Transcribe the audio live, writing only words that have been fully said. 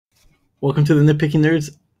Welcome to the Nitpicking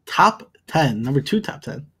Nerds top 10, number 2 top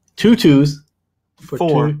 10. 2 twos for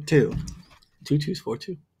 4-2. 2 twos,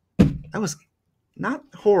 4-2. That was not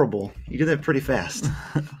horrible. You did that pretty fast.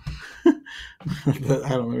 I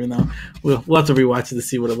don't even know. We'll have to rewatch it to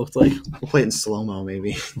see what it looked like. We'll play it in slow-mo,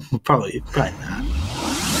 maybe. Probably not.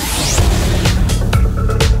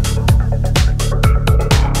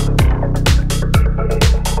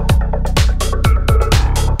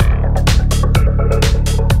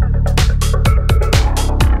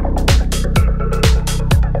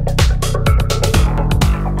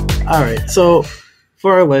 All right, so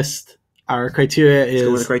for our list, our criteria is... Let's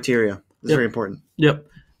go with the criteria. This is very important. Yep.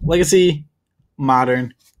 Legacy,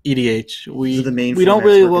 modern, EDH. We don't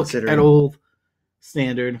really look at old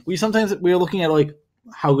standard. We're looking at like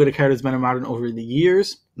how good a card has been in modern over the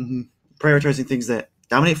years. Mm-hmm. Prioritizing things that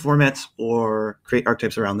dominate formats or create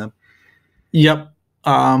archetypes around them. Yep.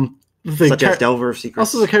 Such as Delver of Secrets.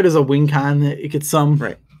 Also, the card is a win con. It gets some...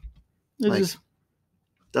 Right.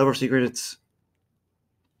 Delver of Secret, it's...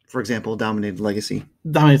 For example, dominates Legacy,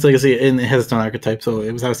 and it has its own archetype, so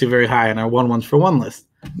it was obviously very high on our 1-1s for 1 list.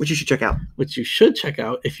 Which you should check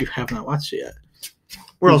out. If you have not watched it yet.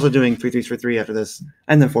 We're also doing 3-3s for 3 after this,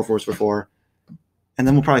 and then 4-4s for 4. And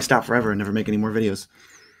then we'll probably stop forever and never make any more videos.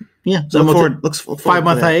 Yeah. So look forward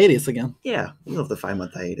 5-month hiatus again. Yeah, we love the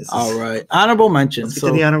 5-month hiatus. All right. Honorable mentions. Let's get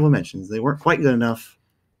to the honorable mentions. They weren't quite good enough.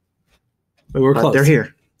 But we're close. They're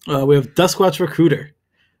here. We have Duskwatch Recruiter,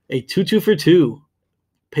 a 2-2 for 2.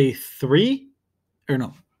 Pay 3 or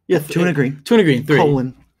no? Yeah, 2 and a green. 2 and a green. 3.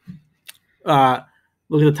 Colon. Look at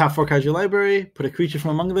the top 4 cards of your library. Put a creature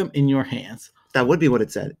from among them in your hands. That would be what it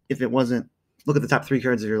said. If it wasn't, look at the top 3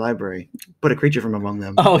 cards of your library. Put a creature from among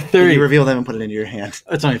them. Oh, 3. You reveal them and put it into your hand.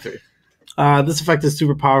 It's only 3. This effect is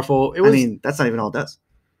super powerful. That's not even all it does.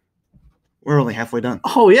 We're only halfway done.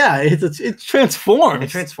 Oh yeah, it transforms. It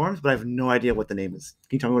transforms, but I have no idea what the name is.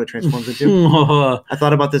 Can you tell me what it transforms into? I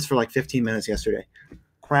thought about this for like 15 minutes yesterday.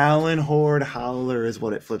 Prowling Horde Howler is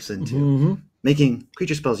what it flips into. Mm-hmm. Making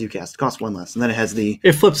creature spells you cast cost 1 less. And then it has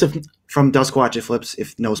It flips if... From Duskwatch, it flips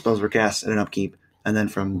if no spells were cast at an upkeep. And then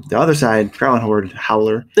from the other side, Prowling Horde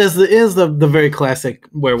Howler. Is the very classic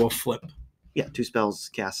werewolf flip. Yeah, 2 spells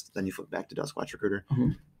cast, then you flip back to Duskwatch Recruiter.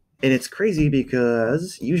 Mm-hmm. And it's crazy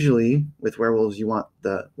because usually with werewolves, you want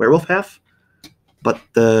the werewolf half. But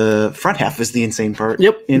the front half is the insane part.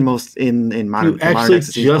 Yep. In modern... You actually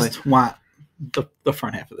just want... The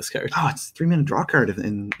front half of this card. Oh, it's 3-mana draw card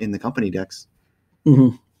in the company decks.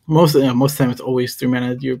 Mm-hmm. Most of the time it's always 3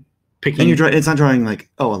 mana. You're picking. And it's not drawing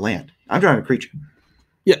like a land. I'm drawing a creature.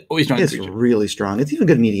 Yeah, always drawing. It's really strong. It's even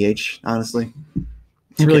good in EDH. Honestly,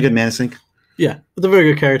 it's a really good mana sink. Yeah, it's a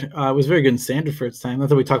very good card. It was very good in standard for its time. Not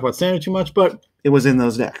that we talk about standard too much, but it was in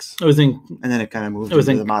those decks. It was in, and then it kind of moved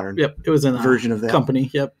into the modern. Yep, it was in version of that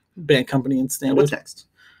company. Yep, band company and standard. What's next?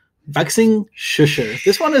 Vexing Shusher.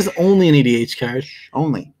 This one is only an EDH card.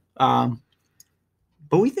 Only. But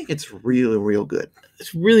we think it's really, real good.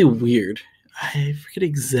 It's really weird. I forget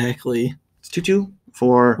exactly. It's 2/2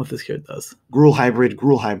 for what this card does. Gruul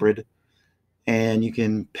Hybrid. And you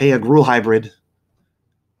can pay a Gruul Hybrid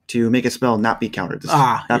to make a spell not be countered.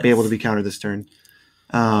 Be able to be countered this turn.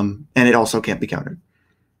 And it also can't be countered.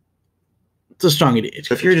 It's a strong EDH.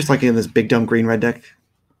 So if you're just like in this big dumb green-red deck,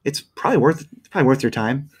 it's probably worth your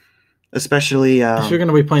time. Especially if you're going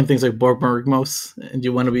to be playing things like Borgmorgmos and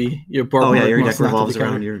you want to be your Borgmorgmos. Your deck revolves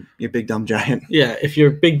around your big dumb giant. Yeah, if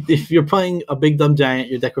you're playing a big dumb giant,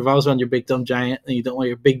 your deck revolves around your big dumb giant, and you don't want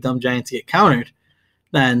your big dumb giant to get countered,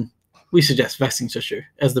 then we suggest Vexing Shusher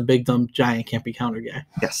as the big dumb giant can't be countered guy.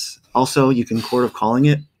 Yes. Also, you can Court of Calling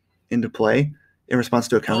it into play in response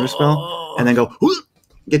to a counter spell, and then go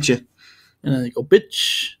get you, and then you go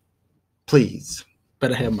bitch. Please,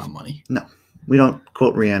 better have my money. No. We don't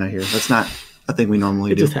quote Rihanna here. That's not a thing we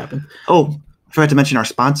normally do. It just happened. Oh, I forgot to mention our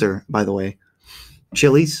sponsor, by the way.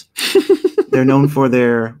 Chili's. They're known for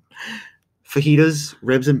their fajitas,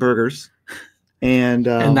 ribs, and burgers. And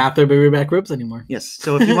not their baby back ribs anymore. Yes.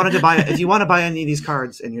 So if you want to buy any of these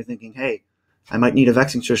cards and you're thinking, hey, I might need a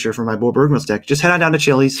Vexing Shusher for my Borgmorgmos deck, just head on down to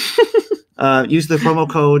Chili's. Use the promo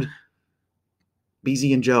code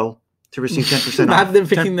BZ and Joe to receive 10% off. Not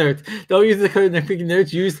Nitpicking Nerds. Don't use the code Nitpicking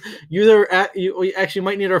Nerds. Use our. You actually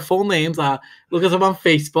might need our full names. Look us up on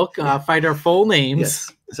Facebook. Find our full names.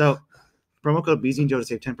 Yes. So promo code BZ and Joe to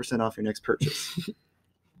save 10% off your next purchase.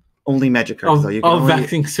 Only Magic cards though. You can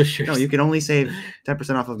Vexing Shushers. No, you can only save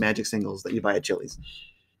 10% off of Magic singles that you buy at Chili's.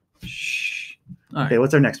 Shh. Okay,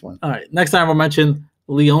 what's our next one? All right. Next time we'll mention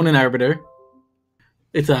Leonin Arbiter.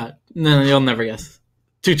 It's no, you'll never guess.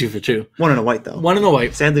 2/2 for 2. 1 in a white though. 1 in a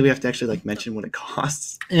white. Sadly, we have to actually mention what it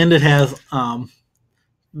costs. And it has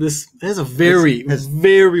This has a very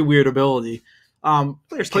weird ability.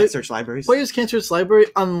 Players can't search libraries. Players can't search library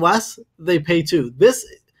unless they pay 2. This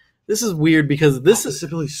is weird because this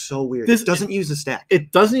ability is so weird. It doesn't use a stack.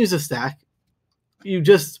 It doesn't use a stack. You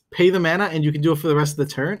just pay the mana and you can do it for the rest of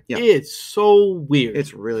the turn. Yep. It's so weird.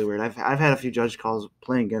 It's really weird. I've had a few judge calls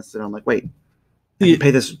playing against it. I'm like, wait, I can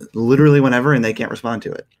pay this literally whenever, and they can't respond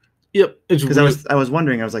to it. Yep, because I was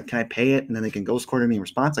wondering. I was like, can I pay it and then they can ghost quarter me in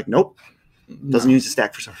response? Like, nope, doesn't use a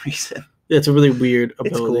stack for some reason. Yeah, it's a really weird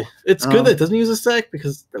ability. It's cool. It's good that it doesn't use a stack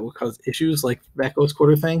because that will cause issues like that ghost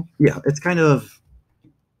quarter thing. Yeah, it's kind of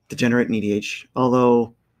degenerate in EDH,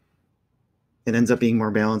 although it ends up being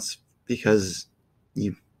more balanced because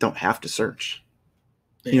you don't have to search.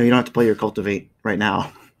 Yeah. You don't have to play your Cultivate right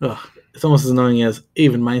now. Ugh, it's almost as annoying as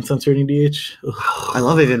Aven Mind Sensor in EDH. I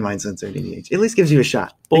love Aven Mind Sensor in EDH. At least gives you a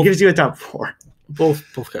shot. It gives you a top 4. Both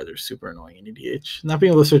guys are super annoying in EDH. Not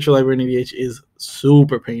being able to search your library in EDH is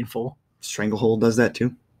super painful. Stranglehold does that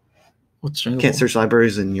too. What's Stranglehold? Can't search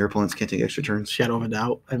libraries and your opponents can't take extra turns. Shadow of a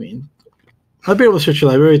Doubt. I mean, I'd be able to search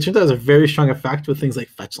your library. It turns out it has a very strong effect with things like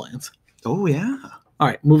fetch lands. Oh, yeah. All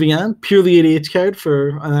right, moving on. Purely EDH card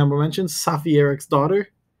for honorable mention, Safi Eric's daughter.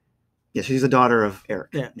 Yeah, she's the daughter of Eric.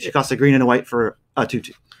 Yeah, she costs a green and a white for a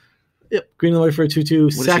 2/2. Yep, green and white for a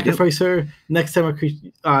 2/2. Sacrifice her. Next time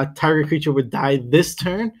a target creature would die this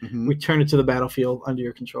turn, return it to the battlefield under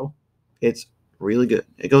your control. It's really good.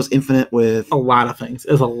 It goes infinite with a lot of things.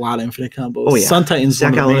 There's a lot of infinite combos. Oh yeah, Sun Titan's one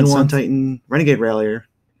of the main ones. Sun Titan, Renegade Rallier,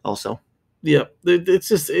 also. Yep,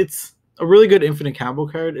 it's a really good infinite combo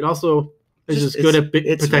card. It also is just good at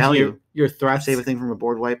protecting your threats. Save a thing from a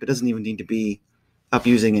board wipe. It doesn't even need to be up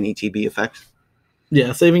using an ETB effect.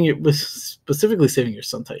 Yeah, specifically saving your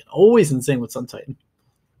Sun Titan. Always insane with Sun Titan.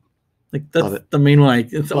 Like that's the main one.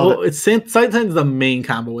 Sun Titan's the main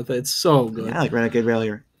combo with it. It's so good. Yeah, I like Renegade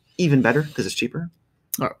Rallier. Even better because it's cheaper.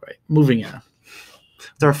 All right, moving on.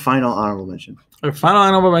 It's our final honorable mention. Our final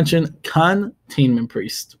honorable mention: Containment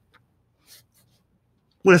Priest.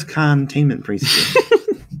 What does Containment Priest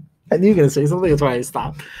do? I knew you were going to say something. That's why I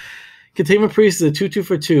stopped. Containment Priest is a 2/2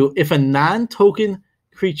 for 2. If a non-token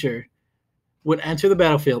creature would enter the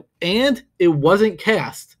battlefield and it wasn't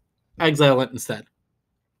cast, exile it instead.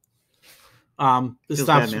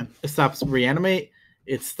 It stops Reanimate.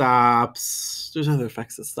 It stops. There's other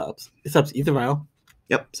effects it stops. It stops Ether Vial.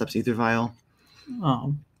 Yep, stops Ether Vial.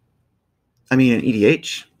 I mean, in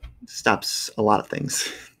EDH, it stops a lot of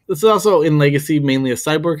things. This is also in Legacy mainly a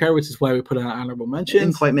sideboard card, which is why we put it on honorable mention.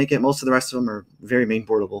 Didn't quite make it. Most of the rest of them are very main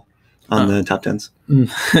boardable on the top 10s.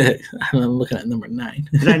 I'm looking at number 9.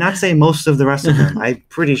 Did I not say most of the rest of them? I'm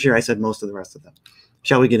pretty sure I said most of the rest of them.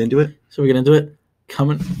 Shall we get into it? Shall we get into it?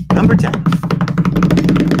 Number 10.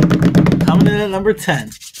 Coming in at number 10,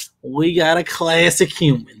 we got a classic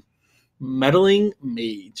human, Meddling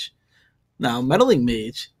Mage. Now, Meddling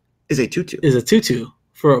Mage is a 2/2. Is a 2/2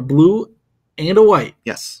 for a blue and a white.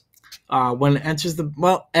 Yes. When it enters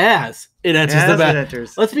as it enters the battle.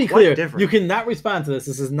 Let's be clear. You cannot respond to this.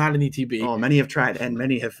 This is not an ETB. Oh, many have tried and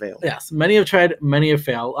many have failed. Yes, many have tried, many have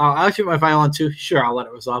failed. I'll shoot my file on 2. Sure, I'll let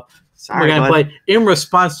it resolve. Sorry, we're going to play in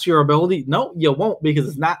response to your ability. No, you won't because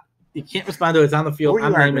it's not. You can't respond to it. It's on the field. Who are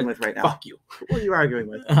you arguing with right now? Fuck you. Who are you arguing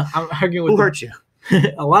with? I'm arguing with Who hurt you?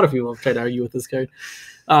 A lot of people have tried to argue with this card.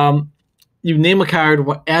 You name a card.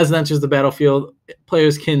 As it enters the battlefield,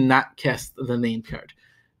 players cannot cast the named card.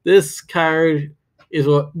 This card is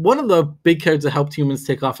one of the big cards that helped humans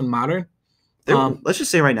take off in Modern. Let's just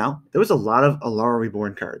say right now, there was a lot of Alara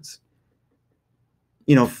Reborn cards.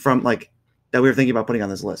 From that we were thinking about putting on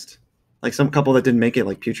this list. Like some couple that didn't make it,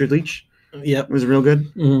 like Putrid Leech. Yep. It was real good.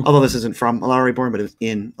 Mm-hmm. Although this isn't from Alara Reborn, but it was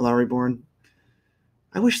in Alara Reborn.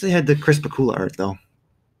 I wish they had the Chris Pakula art, though.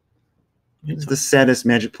 He's the saddest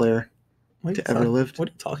Magic player to ever lived. What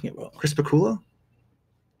are you talking about? Chris Pakula?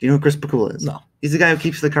 Do you know who Chris Pakula is? No. He's the guy who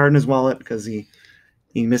keeps the card in his wallet because he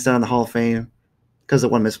missed out on the Hall of Fame because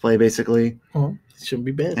of one misplay, basically. Oh, it shouldn't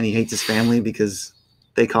be bad. And he hates his family because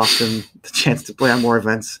they cost him the chance to play on more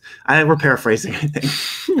events. We're paraphrasing, I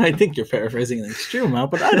think. I think you're paraphrasing an extreme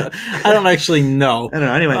amount, but I don't actually know. I don't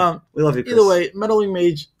know. Anyway, we love you, Chris. Either way, Meddling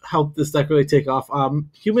Mage helped this deck really take off.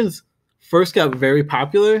 Humans first got very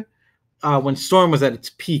popular when Storm was at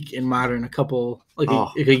its peak in Modern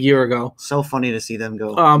a year ago. So funny to see them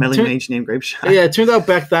go. Meddling Mage named Grapeshot. Yeah, it turns out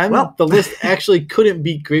back then the list actually couldn't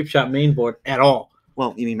beat Grapeshot mainboard at all.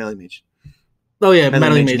 Well, you mean Meddling Mage. Oh, yeah,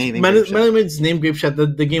 Meddling Mage. Meddling Mage's named Grapeshot.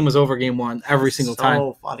 The game was over game 1 every single time.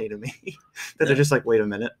 So funny to me that they're just like, wait a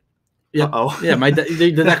minute. Yeah. Uh-oh. Yeah,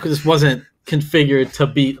 the deck just wasn't configured to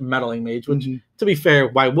beat Meddling Mage, which, to be fair,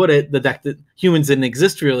 why would it? The deck that humans didn't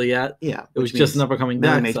exist really yet. Yeah. It was just an up-and-coming deck.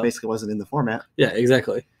 Meddling Mage basically wasn't in the format. Yeah,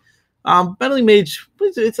 exactly. Meddling Mage,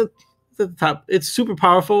 it's at the top. It's super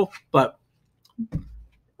powerful, but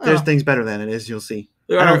there's things better than it is. You'll see.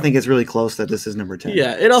 I don't think it's really close that this is number 10.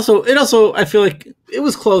 Yeah, it also I feel like it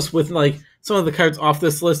was close with like some of the cards off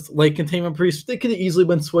this list, like Containment Priest. They could have easily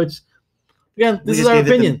been switched. Again, this is our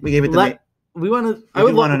opinion. We gave it the we want to. I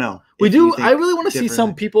would want to know. We do. I really want to see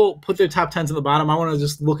some people put their top 10s in the bottom. I want to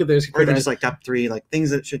just look at theirs. Or even just like top 3, like things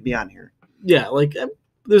that should be on here. Yeah, like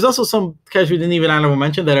there's also some cards we didn't even honorable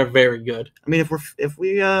mention that are very good. I mean, if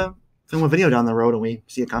we film a video down the road and we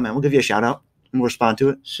see a comment, we'll give you a shout out and we'll respond to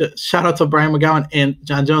it. Shout out to Brian McGowan and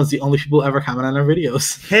John Jones, the only people who ever comment on our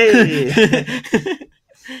videos. Hey.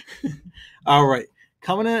 All right.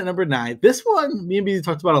 Coming in at number 9. This one, me and BZ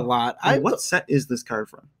talked about a lot. What set is this card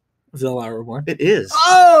from? Zilla Reborn. It is.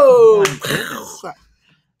 Oh!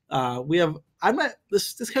 We have. I'm not.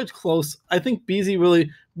 This card's close. I think BZ really.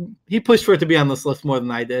 He pushed for it to be on this list more than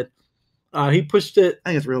I did. He pushed it. I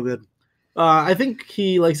think it's real good. I think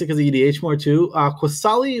he likes it because of EDH more too.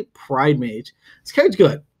 Quasali Pride Mage. This card's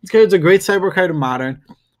good. This card's a great cyber card in Modern.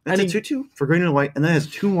 It's a 2/2 for green and white, and then it has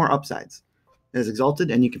 2 more upsides. It is Exalted,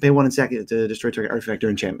 and you can pay 1 and sack it to destroy target artifact or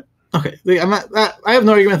enchantment. Okay, I have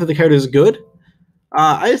no argument that the card is good.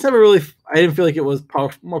 I just never really. I didn't feel like it was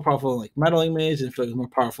more powerful than like Meddling Mage. I didn't feel like it was more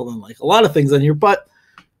powerful than like a lot of things on here. But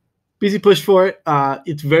BZ pushed for it.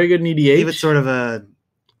 It's very good in EDH. Give it sort of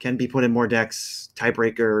can be put in more decks.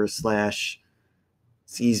 Tiebreaker /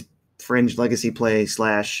 sees fringe legacy play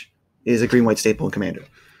 / is a green white staple in Commander.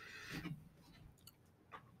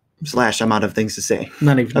 / I'm out of things to say.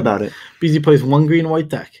 Not even about it. BZ plays 1 green white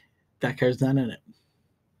deck. That card's not in it.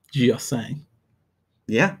 Just saying.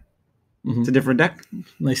 Yeah. It's a different deck.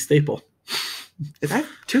 Nice staple. I have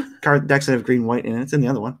 2 card decks that have green white in it. It's in the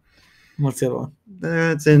other one. What's the other one?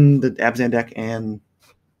 It's in the Abzan deck and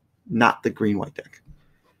not the green white deck.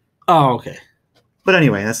 Oh, okay. But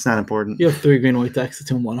anyway, that's not important. You have 3 green white decks.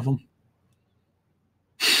 It's in one of them.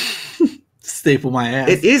 Staple my ass.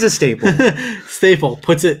 It is a staple. Staple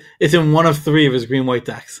puts it. It's in one of 3 of his green white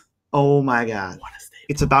decks. Oh my god! What a staple.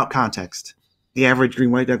 It's about context. The average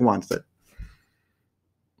green white deck wants it.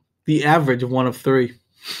 The average of 1 of 3.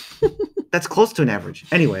 That's close to an average.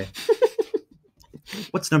 Anyway,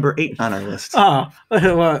 what's number 8 on our list?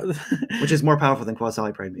 Which is more powerful than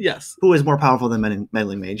Quasali Pride Mage. Yes. Who is more powerful than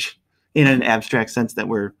Meddling Mage in an abstract sense that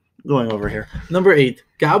we're going over here? Number 8,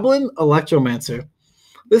 Goblin Electromancer.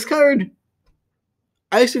 This card,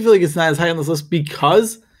 I actually feel like it's not as high on this list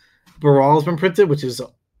because Baral's been printed, which is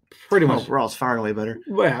pretty much. Baral's far and away better.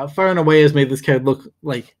 Yeah, far and away has made this card look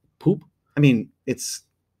like poop. I mean, it's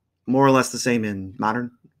more or less the same in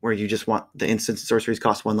Modern, where you just want the instant sorceries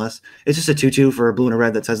cost 1 less. It's just a 2/2 for a blue and a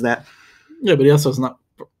red that says that. Yeah, but he also is not.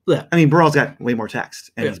 Yeah. I mean, Baral's got way more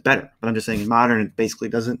text, and he's better. But I'm just saying, in Modern, it basically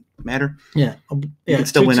doesn't matter. Yeah. You can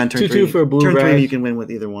still win on turn 3. For a blue turn red. 3, you can win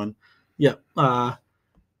with either one. Yeah.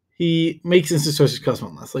 He makes instant sorceries cost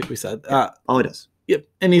 1 less, like we said. Oh, it does. Yep.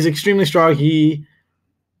 And he's extremely strong. He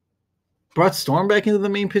brought Storm back into the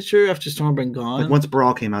main picture after Storm been gone. Like once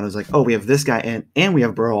Baral came out, it was like, oh, we have this guy and we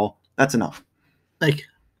have Baral. That's enough. Like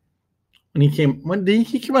when he came,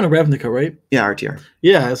 he came out of Ravnica, right? Yeah, RTR.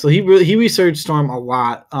 Yeah, so he researched Storm a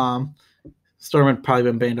lot. Storm had probably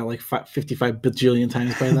been banned out like 55 bajillion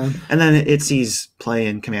times by then. And then it sees play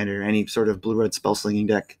in Commander, any sort of blue-red spell-slinging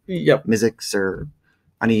deck. Yep. Mizzix or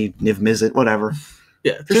any Niv Mizzet, whatever.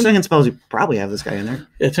 Yeah. For slinging spells, you probably have this guy in there.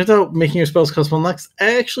 It turns out making your spells cost 1 less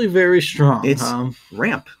actually very strong. It's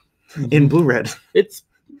ramp in blue-red. It's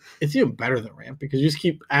even better than ramp because you just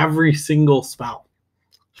keep every single spell.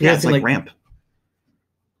 Yeah, it's like ramp.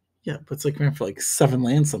 Yeah, but it's like ramp for like 7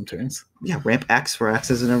 lands some turns. Yeah, ramp X for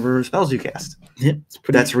X is the number of spells you cast. Yeah, it's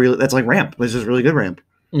pretty. That's like ramp, which is really good ramp.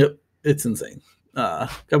 Yep, it's insane.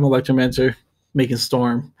 Got my Electromancer making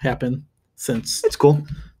Storm happen since it's cool.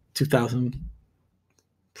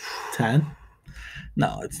 2010.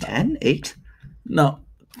 No, it's not. 10? 8? No.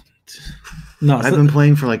 I've been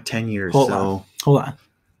playing for like 10 years. Hold on.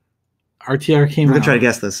 RTR came out. We're going to try to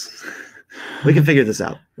guess this. We can figure this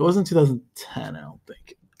out. It wasn't 2010, I don't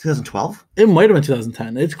think. 2012? It might have been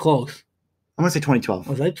 2010. It's close. I'm going to say 2012.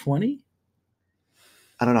 Was I 20?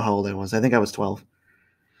 I don't know how old I was. I think I was 12.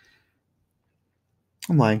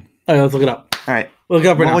 I'm lying. All right, let's look it up. All right. Look it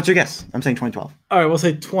up right now. What's your guess? I'm saying 2012. All right, we'll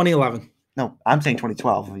say 2011. No, I'm saying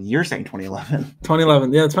 2012. You're saying 2011.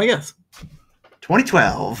 2011. Yeah, that's my guess.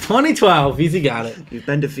 2012. 2012. Easy got it. You've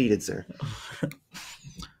been defeated, sir.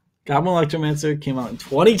 Goblin Electromancer came out in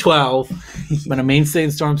 2012. Been a mainstay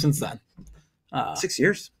in Storm since then. 6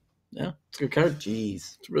 years. Yeah, it's a good card.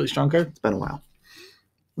 Jeez. It's a really strong card. It's been a while.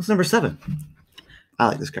 What's number 7? I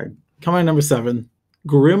like this card. Coming in number 7,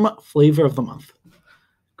 Grim Flavor of the Month.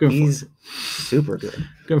 He's super good.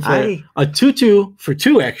 Grim Flavor. A 2/2 for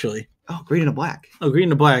 2, actually. Oh, green and a black. Oh, green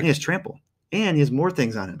and a black. And he has Trample. And he has more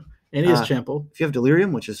things on him. And he has Trample. If you have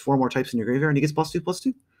Delirium, which is 4 more types in your graveyard, and he gets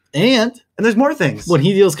 +2/+2. And there's more things. When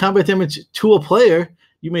he deals combat damage to a player,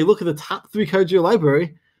 you may look at the top 3 cards of your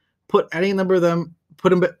library, put any number of them,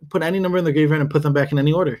 put any number in the graveyard, and put them back in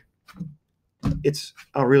any order. It's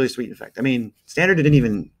a really sweet effect. I mean, Standard didn't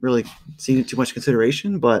even really see too much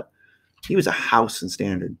consideration, but he was a house in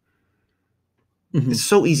Standard. Mm-hmm. It's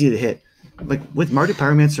so easy to hit. Like with Mardu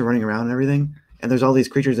Pyromancer running around and everything, and there's all these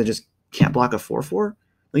creatures that just can't block a 4/4.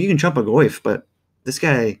 Like you can chump a Goyf, but this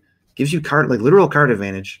guy gives you literal card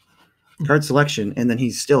advantage, card selection, and then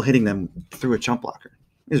he's still hitting them through a chump blocker.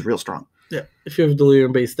 He's real strong. Yeah, if you have a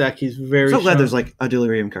Delirium based deck, he's very so glad strong. there's like a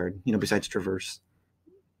Delirium card, besides Traverse.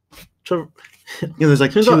 There's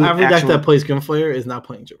like turns out every deck that plays Grimflayer is not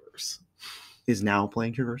playing Traverse. Is now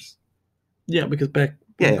playing Traverse? Yeah, because back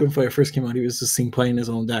when Grimflayer first came out, he was just playing his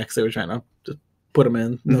own decks. They were trying to just put him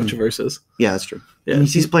in, no Traverses. Yeah, that's true. Yeah, and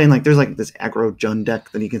he's playing there's this aggro Jund deck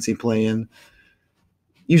that you can see playing.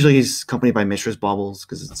 Usually he's accompanied by Mishra's Baubles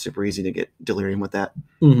because it's super easy to get Delirium with that.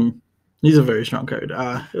 Mm-hmm. He's a very strong card.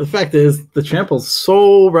 The fact is, the Trample's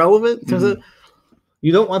so relevant because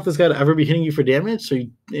you don't want this guy to ever be hitting you for damage,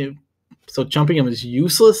 so jumping him is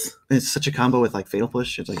useless. It's such a combo with Fatal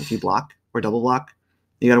Push. It's like if you block or double block,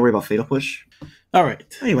 you got to worry about Fatal Push. All right.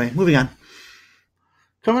 Anyway, moving on.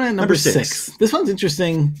 Coming in at number 6. This one's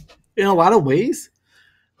interesting in a lot of ways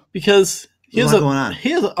because he has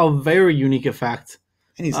a very unique effect.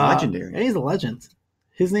 And he's legendary. And he's a legend.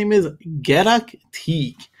 His name is Garak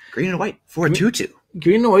Teague. Green and white for a 2/2.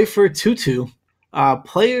 Green and white for a 2/2.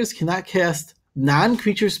 Players cannot cast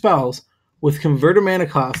non-creature spells with converter mana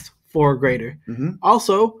cost 4 or greater. Mm-hmm.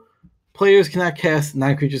 Also, players cannot cast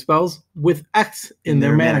non-creature spells with X in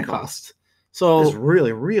their mana cost. So it's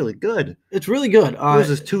really, really good. It's really good.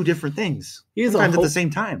 Those are 2 different things. Sometimes at the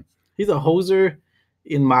same time. He's a hoser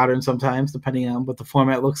in Modern sometimes, depending on what the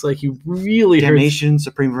format looks like. He really Damnation,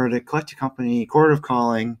 Supreme Verdict, Collective Company, Court of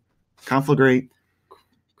Calling, Conflagrate,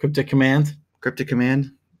 Cryptic Command.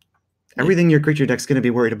 Everything your creature deck's going to be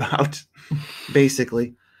worried about,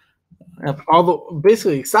 basically.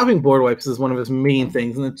 Basically, stopping board wipes is one of his main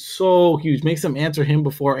things, and it's so huge. Makes them answer him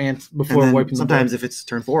before wiping. Sometimes if it's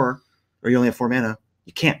turn 4 or you only have 4 mana,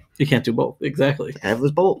 you can't. You can't do both. Exactly. I have this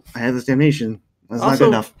Bolt. I have this Damnation. That's not good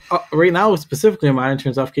enough. Right now, specifically in Modern,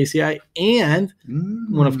 turns off KCI, and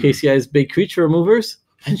one of KCI's big creature removers,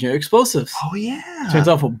 Engineer Explosives. Oh, yeah. Turns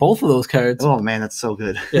off with both of those cards. Oh, man, that's so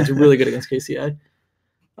good. Yeah, it's really good against KCI.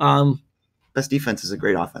 Best defense is a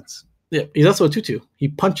great offense. Yeah, he's also a 2/2. He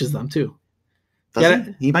punches them, too.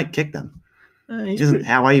 He might kick them. Why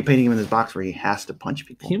are you painting him in this box where he has to punch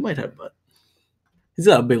people? He might have, but he's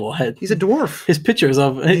got a big old head. He's a dwarf. His pictures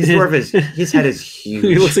of his head is huge.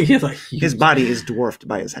 He looks like he has a huge. His body is dwarfed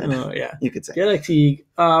by his head. Oh yeah, you could say. Garak Teague.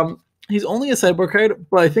 He's only a sideboard card,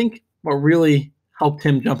 but I think what really helped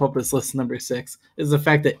him jump up his list to number 6 is the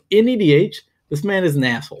fact that in EDH, this man is an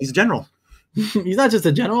asshole. He's a general. He's not just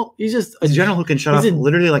a general. He's just a general who can shut off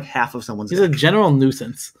literally half of someone's. He's deck. A general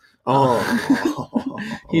nuisance. Oh,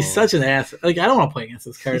 he's such an ass. I don't want to play against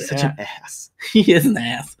this card. He's such an ass. He is an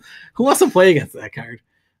ass. Who wants to play against that card?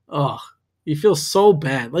 Oh, you feel so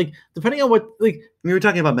bad. Depending on what, we were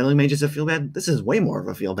talking about meddling mages that feel bad. This is way more of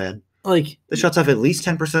a feel bad. This shuts off at least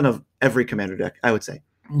 10% of every commander deck, I would say.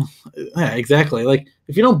 Yeah, exactly.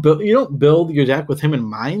 If you don't build your deck with him in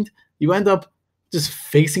mind, you end up just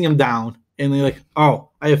facing him down. And they're like, oh,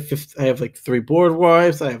 I have 3 board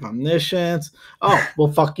wipes. I have Omniscience. Oh,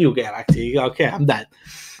 well, fuck you, Garak Teague. Okay, I'm dead.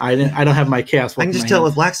 I don't have my chaos. I can just tell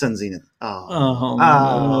with Black Sun Zenith.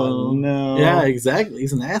 Oh no. Yeah, exactly.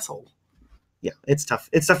 He's an asshole. Yeah, it's tough.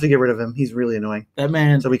 It's tough to get rid of him. He's really annoying. That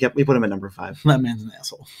man. So we put him at number 5. That man's an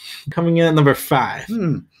asshole. Coming in at number 5,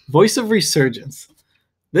 Voice of Resurgence.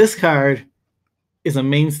 This card is a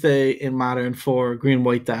mainstay in Modern for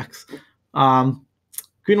green-white decks.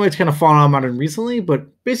 Green-white's kind of fallen out of Modern recently, but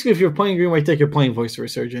basically if you're playing green-white deck, you're playing Voice of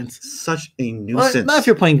Resurgence. Such a nuisance. Well, not if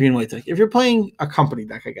you're playing green-white deck. If you're playing a company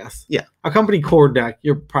deck, I guess. Yeah. A company core deck,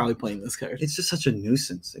 you're probably playing this card. It's just such a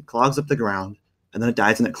nuisance. It clogs up the ground, and then it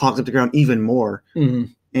dies, and it clogs up the ground even more.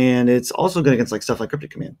 Mm-hmm. And it's also good against stuff like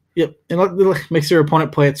Cryptic Command. Yep. And it makes your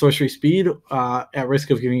opponent play at sorcery speed at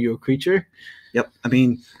risk of giving you a creature. Yep. I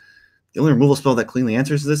mean, the only removal spell that cleanly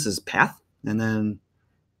answers this is Path, and then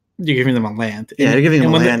You're giving them a land. Yeah, you're giving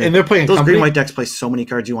them a land. And they're playing those green-white decks play so many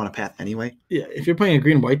cards you want to path anyway. Yeah, if you're playing a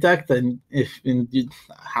green-white deck, then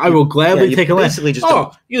I will gladly take a land.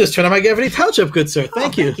 You just turn on my Gravity Township, good sir.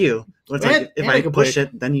 Thank you. Thank you. Well, if I push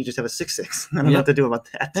it, then you just have a 6/6. I don't know what to do about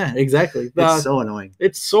that. Yeah, exactly. It's so annoying.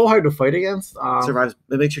 It's so hard to fight against. Survives.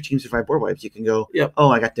 It makes your team survive board wipes. You can go, yep. Oh,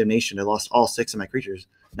 I got Damnation. I lost all 6 of my creatures.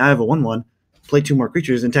 Now I have a 1/1. Play 2 more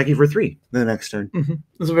creatures and attack you for 3 the next turn. Mm-hmm.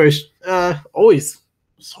 It's a very always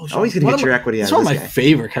always gonna get your equity out of this. It's one of my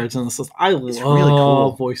favorite cards in this list. I love really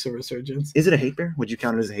cool. Voice of Resurgence. Is it a hate bear? Would you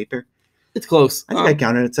count it as a hate bear? It's close. I think I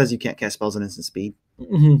count it. It says you can't cast spells on instant speed,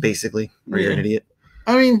 basically, or you're an idiot.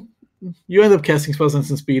 I mean, you end up casting spells on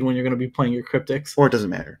instant speed when you're going to be playing your Cryptics. Or it doesn't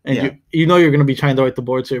matter. And you know you're going to be trying to wipe the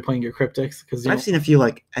board, so you're playing your Cryptics. I've seen a few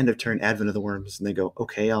end of turn Advent of the Worms, and they go,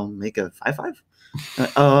 okay, I'll make a 5/5.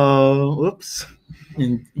 Whoops.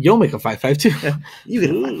 And you'll make a 5/5 too. Yeah, you get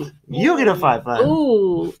a 5/5. You get a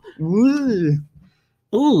 5/5.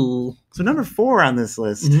 Ooh. So number 4 on this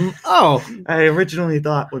list. Oh. I originally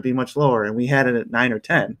thought would be much lower, and we had it at 9 or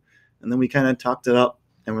 10. And then we kind of talked it up,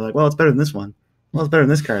 and we're like, well, it's better than this one. Well, it's better than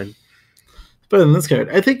this card. It's better than this card.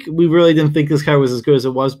 I think we really didn't think this card was as good as it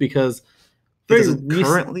was because it doesn't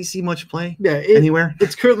currently see much play anywhere.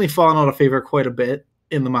 It's currently fallen out of favor quite a bit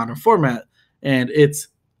in the modern format, and it's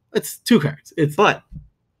 2 cards. But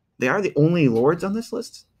they are the only lords on this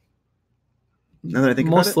list. Now that I think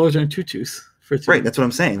about it, most lords are in 2/2s for 2. Right, that's what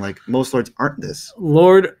I'm saying. Like most lords aren't this.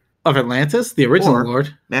 Lord of Atlantis, the original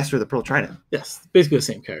lord, Master of the Pearl Trident. Yes, basically the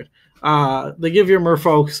same card. They give your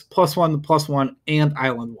merfolks +1/+1 and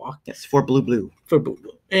Island Walk. Yes, for blue. For blue.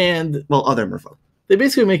 And other merfolk. They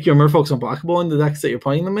basically make your merfolks unblockable in the decks that you're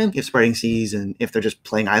playing them in. If Spreading Seas and if they're just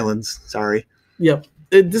playing islands, sorry. Yep.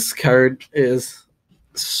 This card is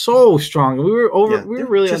so strong. We were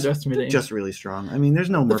really underestimating. Just really strong. I mean, there's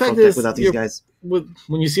no merfolk deck without these guys. When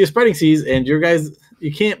you see a Spreading Seas and your guys,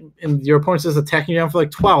 you can't, and your opponent's just attacking you down for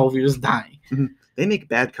 12, you're just dying. Mm-hmm. They make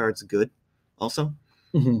bad cards good, also.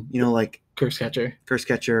 Mm-hmm. Like Curse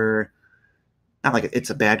Catcher. Not like it's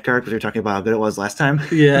a bad card because we were talking about how good it was last time.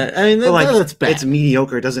 Yeah, I mean that's bad. It's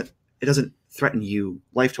mediocre. It doesn't threaten you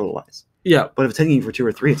life total wise. Yeah, but if it's hitting you for 2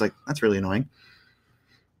 or 3, it's like that's really annoying.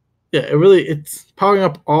 Yeah, it's powering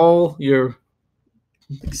up all your.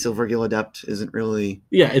 Silvergill Adept isn't really.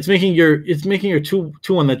 Yeah, it's making your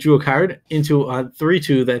 2/1 that drew a card into a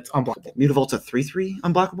 3/2 that's unblockable. Mutavolt's a 3/3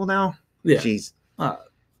 unblockable now. Yeah. Jeez.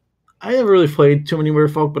 I never really played too many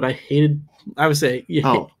merfolk, but I would say.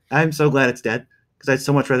 Yeah. I'm so glad it's dead because I'd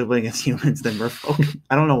so much rather play against humans than merfolk.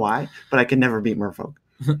 I don't know why, but I can never beat merfolk.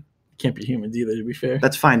 Can't be humans either, to be fair.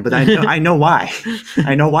 That's fine, but I know why.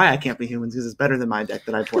 I know why I can't be humans because it's better than my deck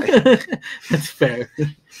that I play. That's fair.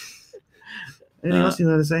 Anything else you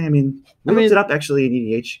want to say? I mean, we looked it up actually in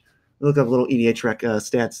EDH. We look up little EDH rec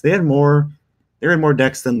stats. They had more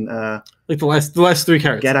decks than like the last 3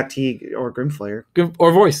 cards. Gaddock Teague or Grimflayer.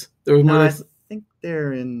 Or Voice. There was more. I think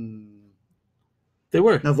they're in. They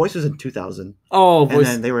were. No, Voice was in 2,000. Oh, Voice. And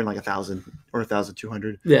then they were in 1,000 or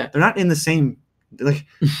 1,200. Yeah. They're not in the same.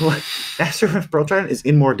 Master of Pearl Trident is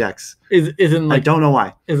in more decks. Is in I don't know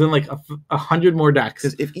why. Is in 100 more decks.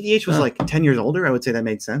 Because if EDH was 10 years older, I would say that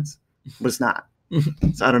made sense. But it's not.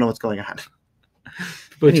 So I don't know what's going on.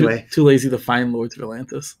 But anyway. Too lazy to find Lords of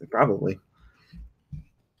Atlantis. Probably.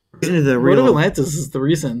 Lord of Atlantis is the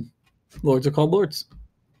reason Lords are called Lords.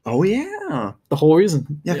 Oh, yeah. The whole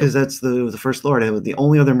reason. Yeah, because that's the first Lord. The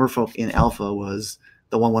only other merfolk in Alpha was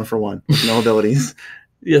the 1/1 for 1 with no abilities.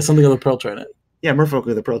 Yeah, something of the Pearl Trident. Yeah, merfolk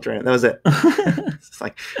with the Pearl Trident. That was it. It's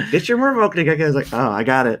like, get your merfolk together. I was like, oh, I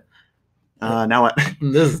got it. Now what?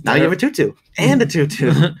 Now you have a 2/2 and a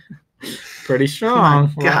 2/2. Pretty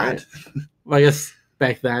strong. Oh, God. Right. Well, I guess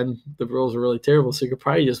back then the rules were really terrible, so you could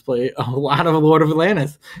probably just play a lot of Lord of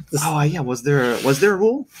Atlantis. Yeah. Was there a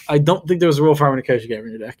rule? I don't think there was a rule for how many cards you get in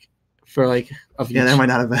your deck. For of each. Yeah, that might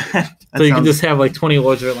not have been. So you can just have 20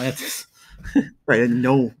 Lords of Atlantis. Right, and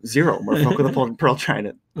zero merfolk with a Pearl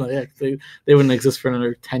Trident. Well, yeah, they wouldn't exist for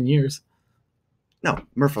another 10 years. No,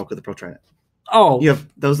 merfolk with a Pearl Trident. Oh.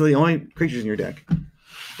 Those are the only creatures in your deck.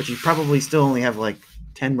 But you probably still only have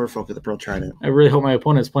 10 merfolk with a Pearl Trident. I really hope my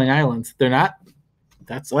opponent's playing islands. They're not?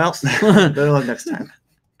 That's well, better luck next time.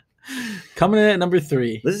 Coming in at number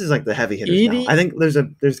 3. This is the heavy hitters now. I think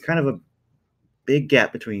there's kind of a big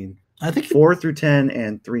gap between 4 through 10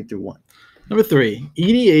 and 3 through 1. Number 3,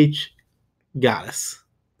 EDH Goddess.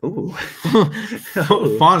 Ooh.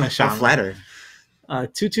 Fauna Shaman. I'm flattered.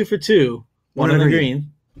 2/2 for 2. One in the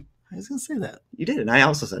green. I was going to say that. You did, and I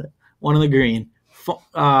also said it. 1 in the green.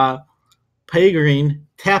 Pay green,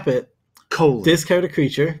 tap it, Cold. Discard a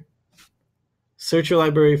creature, search your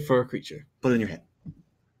library for a creature. Put it in your hand.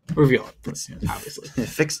 reveal it. Obviously,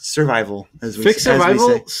 fixed survival. Fixed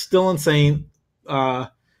survival, still insane.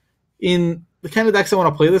 In the kind of decks I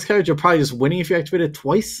want to play this card, you're probably just winning if you activate it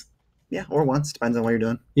twice. Yeah, or once. Depends on what you're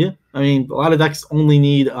doing. Yeah. I mean, a lot of decks only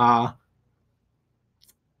need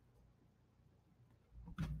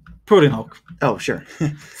Protein Hulk. Oh, sure.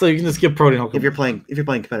 So you can just give Protein Hulk. If you're playing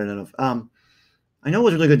competitive. I know it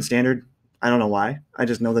was really good in Standard. I don't know why. I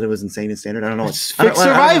just know that it was insane in Standard. I don't know what Fixed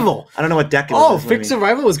Survival. I don't know what deck it was. Oh, Fixed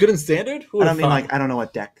Survival was good in Standard? I don't mean like I don't know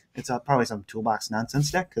what deck. It's probably some toolbox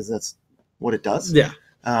nonsense deck because that's what it does. Yeah.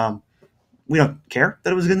 We don't care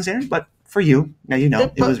that it was good in Standard, but for you, now you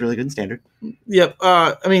know it was really good in Standard. Yep.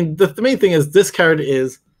 I mean, the main thing is this card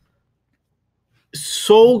is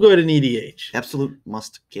so good in EDH. Absolute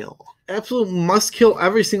must kill. Absolute must kill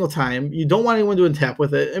every single time. You don't want anyone to untap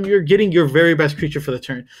with it. I mean, you're getting your very best creature for the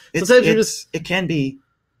turn. Sometimes it can be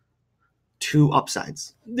two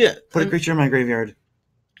upsides. Yeah. Put a creature in my graveyard,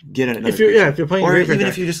 get it. If you're playing, or even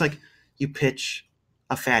if you just like you pitch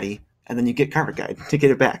a fatty and then you get Carpet Guide to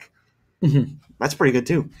get it back. Mm-hmm. That's pretty good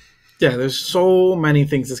too. Yeah, there's so many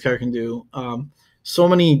things this card can do. So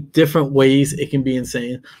many different ways it can be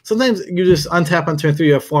insane. Sometimes you just untap on turn 3,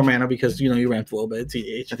 you have 4 mana because you ramped a little bit. It's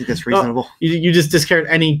EDH. I think that's reasonable. You just discard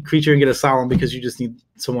any creature and get a Solemn because you just need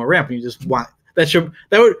some more ramp. And you just want the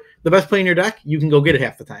best play in your deck. You can go get it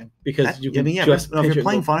half the time because you can. If you're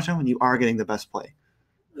playing Fauna, you are getting the best play.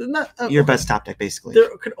 Your best top deck, basically.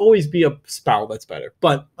 There could always be a spell that's better,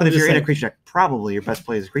 but if you're in a creature deck, probably your best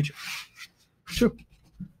play is a creature. True.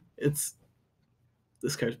 This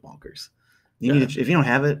card's bonkers. If you don't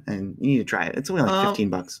have it, and you need to try it. It's only like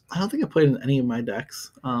 $15. I don't think I played in any of my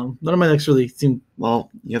decks. None of my decks really seem.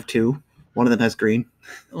 Well, you have 2. One of them has green.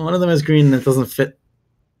 One of them has green that doesn't fit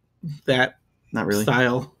that not really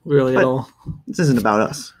style really at all. This isn't about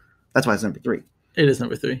us. That's why it's number 3. It is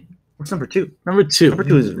number 3. What's number 2? Number 2. Number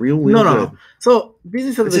 2 is real good. No. So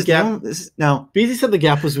BZ said the gap. BZ said the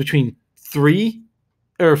gap was between 3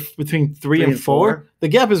 and 4. The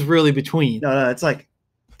gap is really between. No, it's like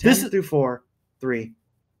 10 through 4, 3,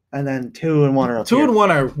 and then 2 and 1 are up 2 here. and 1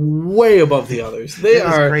 are way above the others. They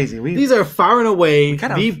are crazy. These are far and away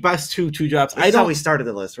the best 2 drops. That's how we started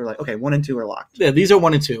the list. We're like, okay, 1 and 2 are locked. Yeah, these are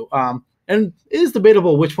 1 and 2. And it is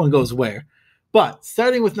debatable which one goes where. But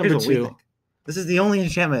starting with number 2. This is the only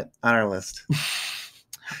enchantment on our list.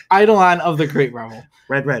 Eidolon of the Great Revel.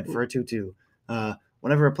 Red for a 2/2.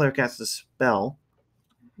 Whenever a player casts a spell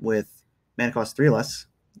with mana cost 3 or less,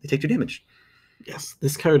 they take 2 damage. Yes,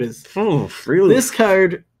 this card is. Really? This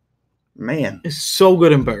card, man, is so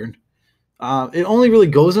good in burn. It only really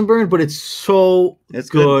goes in burn, but it's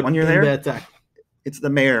good when you're there. That deck. It's the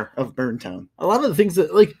mayor of Burntown. A lot of the things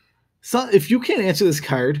that if you can't answer this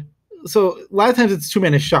card, so a lot of times it's 2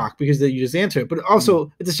 mana shock because you just answer it, but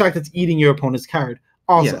also it's a shock that's eating your opponent's card.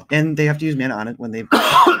 Also, yeah, and they have to use mana on it when they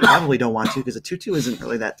probably don't want to because a 2/2 isn't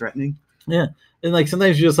really that threatening. Yeah. And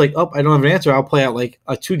sometimes you're just like, oh, I don't have an answer. I'll play out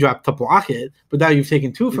a 2-drop to block it. But now you've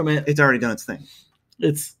taken 2 from it. It's already done its thing.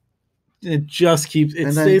 It just keeps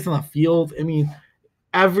stays on the field. I mean,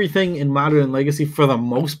 everything in Modern and Legacy for the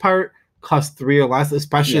most part costs 3 or less,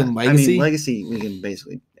 especially in Legacy. I mean, Legacy we can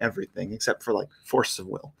basically everything except for Force of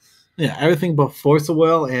Will. Yeah, everything but Force of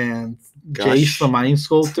Will and Jace the Mind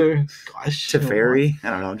Sculptor. Gosh. Teferi. I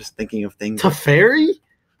don't know. I'm just thinking of things. Teferi?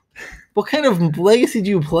 What kind of Legacy do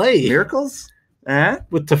you play? Miracles?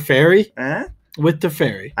 With Teferi? With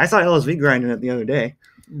Teferi. I saw LSV grinding it the other day.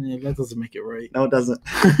 Yeah, that doesn't make it right. No, it doesn't.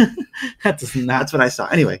 That does not. That's what I saw.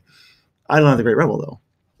 Anyway, I don't have the Great Revel,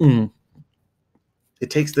 though. Mm. It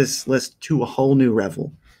takes this list to a whole new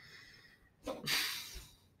Revel.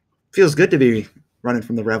 Feels good to be running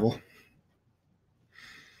from the Revel.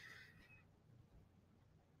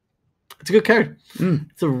 It's a good card.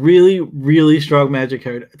 It's a really, really strong Magic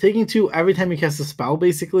card. Taking 2 every time you cast a spell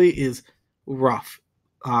basically is rough,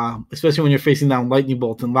 especially when you're facing down Lightning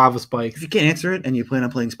Bolt and Lava Spikes. If you can't answer it and you plan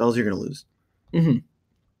on playing spells, you're going to lose. Mm-hmm.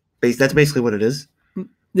 That's basically what it is.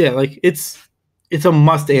 Yeah, it's a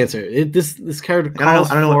must answer. This card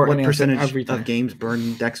calls I don't know for what an percentage of games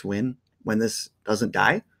burn decks win when this doesn't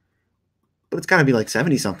die. But it's got to be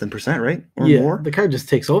 70-something%, right? Or more. The card just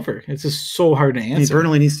takes over. It's just so hard to answer. Burn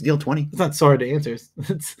only needs to deal 20. It's not so hard to answer.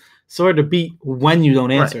 It's so hard to beat when you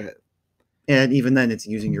don't answer it. And even then, it's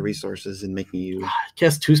using your resources and making you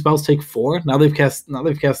cast 2 spells, take 4. Now they've cast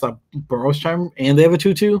a Burrow's Charm, and they have a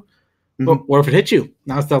 2/2. Mm-hmm. Or if it hits you,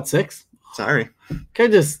 now it's dealt 6. Sorry,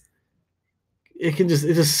 it just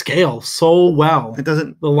scales so well. It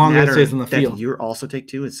doesn't. The longer it stays in the field, you also take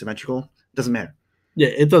 2. It's symmetrical. It doesn't matter. Yeah,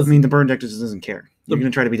 it doesn't. I mean, the burn deck just doesn't care. You're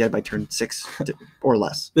going to try to be dead by turn 6 or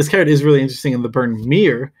less. This card is really interesting in the Burn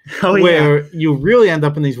Mirror, where you really end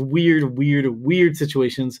up in these weird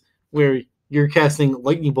situations where you're casting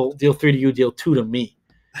Lightning Bolt, deal 3 to you, deal 2 to me.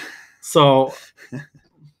 So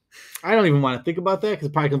I don't even want to think about that because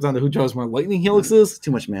it probably comes down to who draws more Lightning Helixes. It's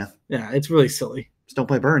too much math. Yeah, it's really silly. Just don't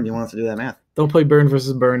play Burn. You won't have to do that math. Don't play Burn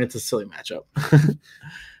versus Burn. It's a silly matchup.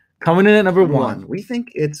 Coming in at number 1. We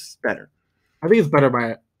think it's better. I think it's better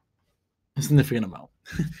by a significant amount.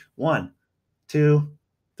 1, 2,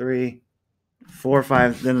 3, 4,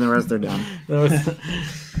 5. Then the rest are done.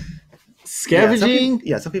 Scavenging.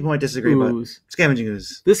 Yeah, some people might disagree, but Scavenging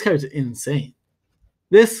Ooze. This card's insane.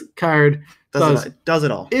 This card does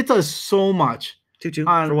it all. It does so much.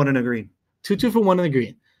 2/2 for 1 in a green. 2/2 for 1 in a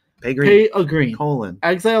green. Pay green. Pay a green. Colon.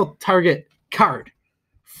 Exile target card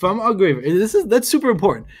from a graveyard. That's super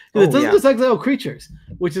important. It doesn't just exile creatures,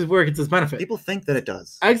 which is where it gets its benefit. People think that it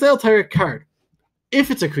does. Exile target card.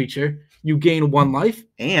 If it's a creature, you gain 1 life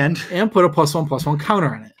and put a +1/+1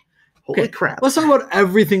 counter on it. Holy crap. Let's talk about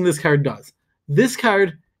everything this card does. This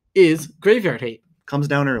card is graveyard hate. Comes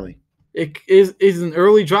down early. It is an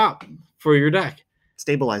early drop for your deck.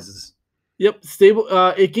 Stabilizes. Yep, stable.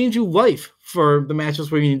 It gains you life for the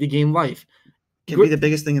matches where you need to gain life. Can be the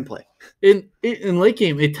biggest thing in play. In late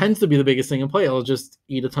game, it tends to be the biggest thing in play. It'll just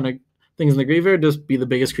eat a ton of things in the graveyard, just be the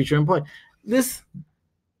biggest creature in play.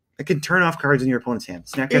 It can turn off cards in your opponent's hand.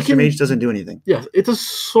 Snapcaster Mage doesn't do anything. Yes, it does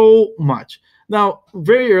so much. Now,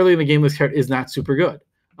 very early in the game, this card is not super good.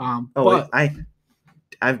 But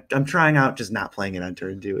I'm trying out just not playing it on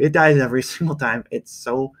turn 2. It dies every single time. It's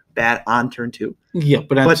so bad on turn 2. Yeah,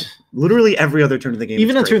 but literally every other turn of the game.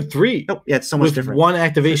 Even on turn 3. Nope. Yeah, it's so much different. 1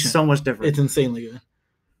 activation. It's so much different. It's insanely good.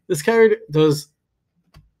 This card does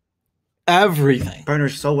everything.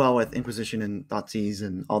 Partners so well with Inquisition and Thoughtseize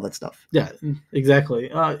and all that stuff. Yeah, exactly.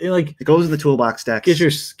 It goes in the toolbox deck. Get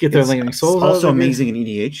their Lingering Souls. Also amazing in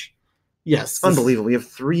EDH. Yes, it's unbelievable. We have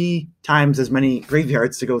 3 times as many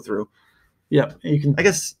graveyards to go through. Yep, you can. I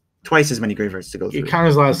guess twice as many graveyards to go through. It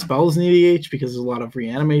counters a lot of spells in EDH because there's a lot of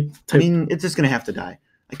reanimate. I mean, it's just going to have to die.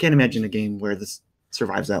 I can't imagine a game where this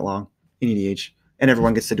survives that long in EDH and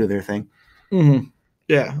everyone gets to do their thing. Mm-hmm.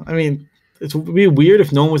 Yeah, I mean, it would be weird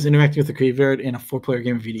if no one was interacting with the graveyard in a 4-player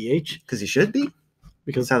game of EDH. Because you should be.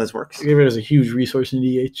 Because that's how this works. The graveyard is a huge resource in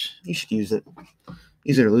EDH. You should use it.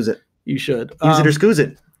 Use it or lose it. You should. Use it or scooze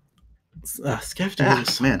it. Scavenging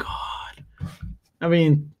is so God. I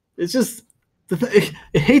mean, it's just it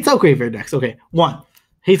hates out graveyard decks. Okay, 1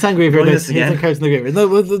 hates on graveyard decks. Hates on cards in the graveyard.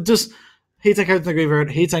 No, just hates on cards in the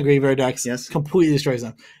graveyard. Hates on graveyard decks. Yes, completely destroys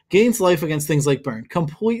them. Gains life against things like Burn.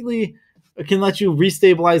 Completely can let you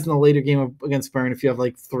restabilize in the later game against Burn if you have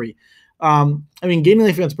 3. I mean, gaining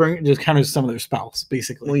life against Burn just counters some of their spells,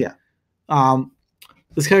 basically. Well, yeah.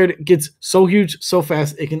 This card gets so huge, so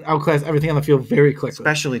fast, it can outclass everything on the field very quickly.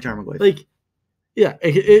 Especially Tarmogoyf. Yeah.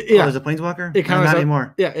 There's a Planeswalker? It counters not out,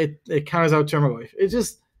 anymore. Yeah, it counters out Tarmogoyf. It's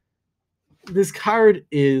just, this card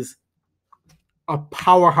is a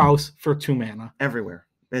powerhouse for 2 mana. Everywhere.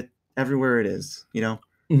 Everywhere it is,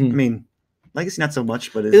 Mm-hmm. I mean, Legacy not so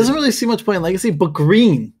much, but it doesn't really see much play in Legacy, but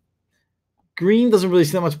Green doesn't really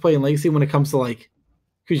see that much play in Legacy when it comes to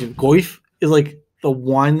creature. Goyf is the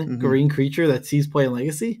one green creature that sees play in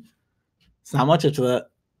Legacy. It's not much after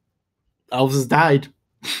that. Elves has died.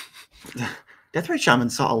 Deathrite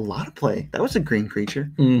Shaman saw a lot of play. That was a green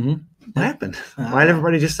creature. Mm-hmm. What happened? Why did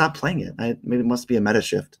everybody just stop playing it? Maybe it must be a meta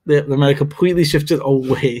shift. The meta completely shifted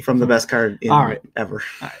away from the best card ever.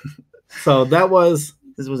 All right. So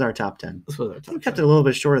this was our top 10. This was our top 10. We kept it a little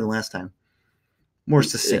bit shorter than last time. More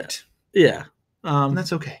succinct. Yeah. And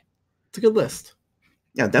that's okay. It's a good list.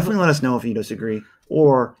 Yeah, definitely let us know if you disagree,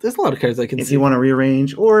 or there's a lot of cards I can see. If you want to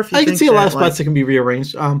rearrange, or if you I can see a lot of spots that can be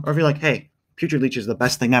rearranged. Or if you're like, hey, Putrid Leech is the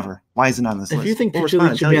best thing ever. Why isn't it on this list? If you think Putrid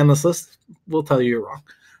Leech should be on this list, we'll tell you you're wrong.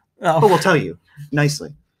 But we'll tell you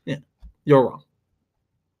nicely. Yeah, you're wrong.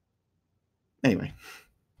 Anyway,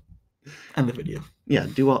 end the video. Yeah,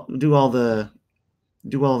 do all the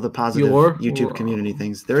positive YouTube community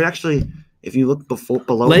things. They're actually, if you look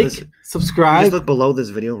below this, subscribe, just look below this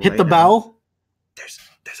video. Hit the bell.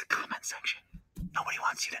 There's a comment section. Nobody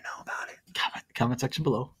wants you to know about it. Comment section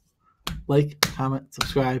below. Comment,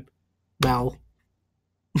 subscribe, bell.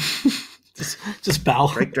 just bell.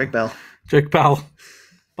 Drake Bell. Drake Bell.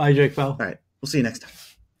 Bye, Drake Bell. All right. We'll see you next time.